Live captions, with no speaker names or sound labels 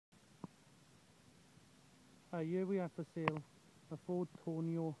Here we have for sale a Ford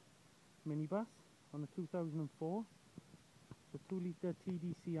Torneo minibus on a 2004. It's a 2-litre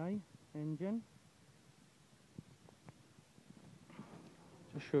TDCi engine.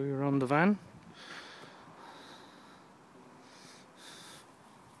 To show you around the van.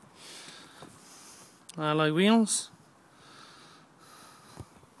 Alloy wheels.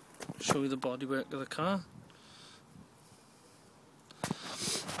 Show you the bodywork of the car.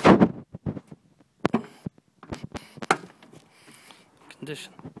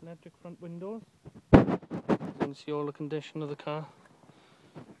 Condition. Electric front windows. You can see all the condition of the car.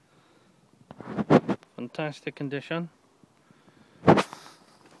 Fantastic condition.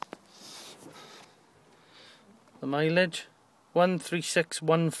 The mileage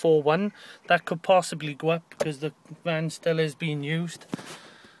 136,141. That could possibly go up because the van still is being used.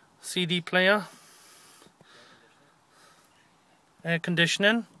 CD player, air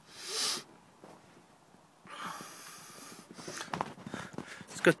conditioning.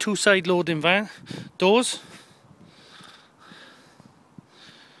 It's got 2 side loading van doors.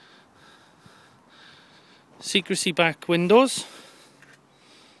 Secrecy back windows.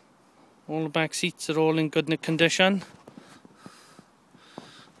 All the back seats are all in good condition.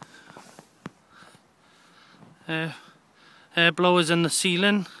 Air blowers in the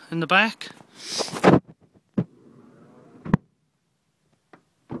ceiling in the back.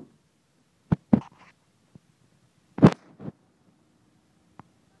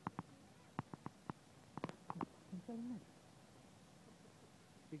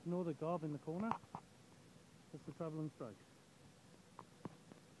 Ignore the gob in the corner. That's the travelling strike.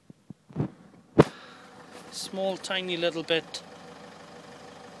 Small tiny little bit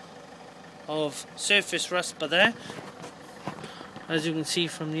of surface rust by there. As you can see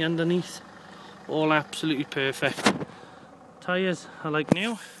from the underneath, all absolutely perfect. Tyres are like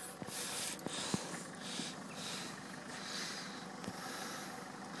new.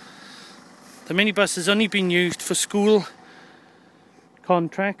 The minibus has only been used for school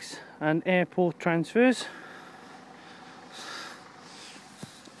contracts and airport transfers.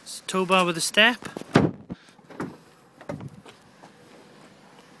 It's a tow bar with a step.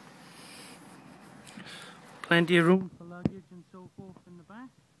 Plenty of room for luggage and so forth in the back.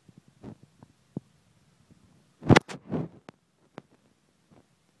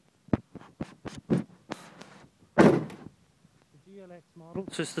 The GLX model,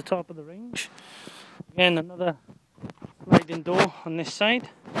 so it's the top of the range. Again, another sliding door on this side.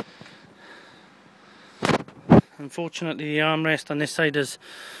 Unfortunately, the armrest on this side is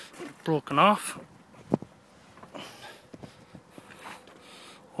broken off.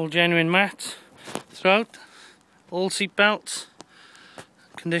 All genuine mats throughout. All seat belts.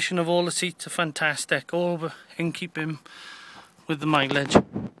 Condition of all the seats are fantastic. All in keeping with the mileage.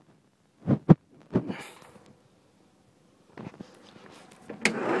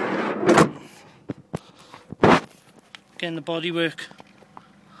 Again, the bodywork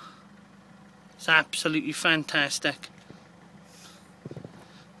is absolutely fantastic.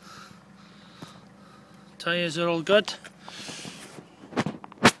 Tyres are all good.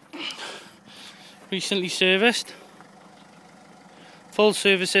 Recently serviced. Full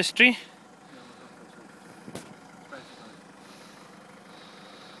service history.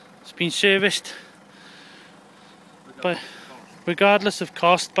 It's been serviced regardless of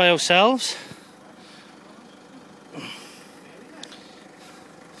cost by ourselves.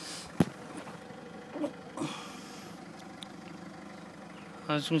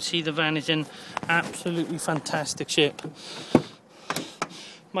 As you can see, the van is in absolutely fantastic shape.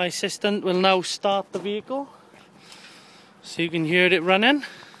 My assistant will now start the vehicle so you can hear it running.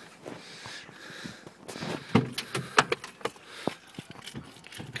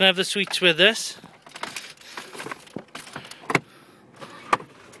 Can I have the sweets with this?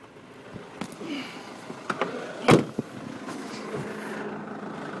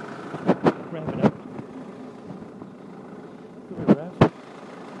 Rev it up. Give it a rev.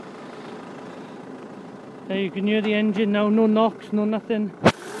 There you can hear the engine now, no knocks, no nothing.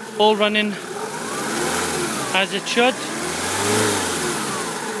 All running as it should.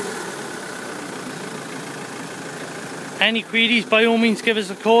 Any queries, by all means give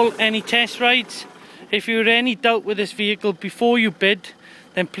us a call. Any test rides, if you're in any doubt with this vehicle before you bid,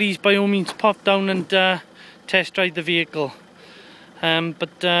 then please by all means pop down and test ride the vehicle.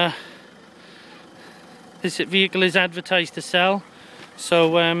 This vehicle is advertised to sell,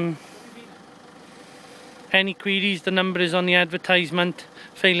 so any queries, the number is on the advertisement.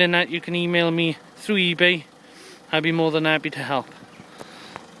 Failing that, you can email me through eBay. I'd be more than happy to help.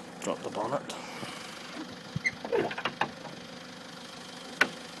 Drop the bonnet.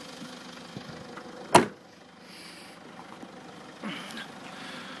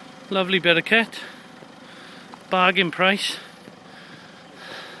 Lovely bit of kit. Bargain price.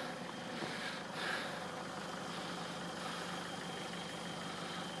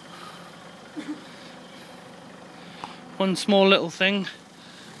 One small little thing,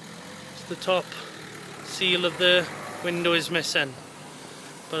 it's the top seal of the window is missing,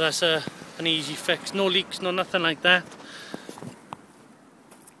 but that's an easy fix. No leaks, no nothing like that.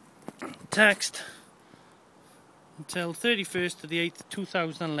 Taxed until 31st of the 8th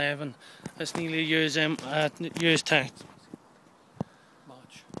 2011. That's nearly a year's tax.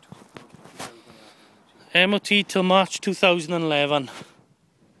 MOT till March 2011.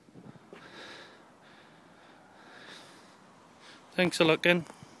 Thanks for looking.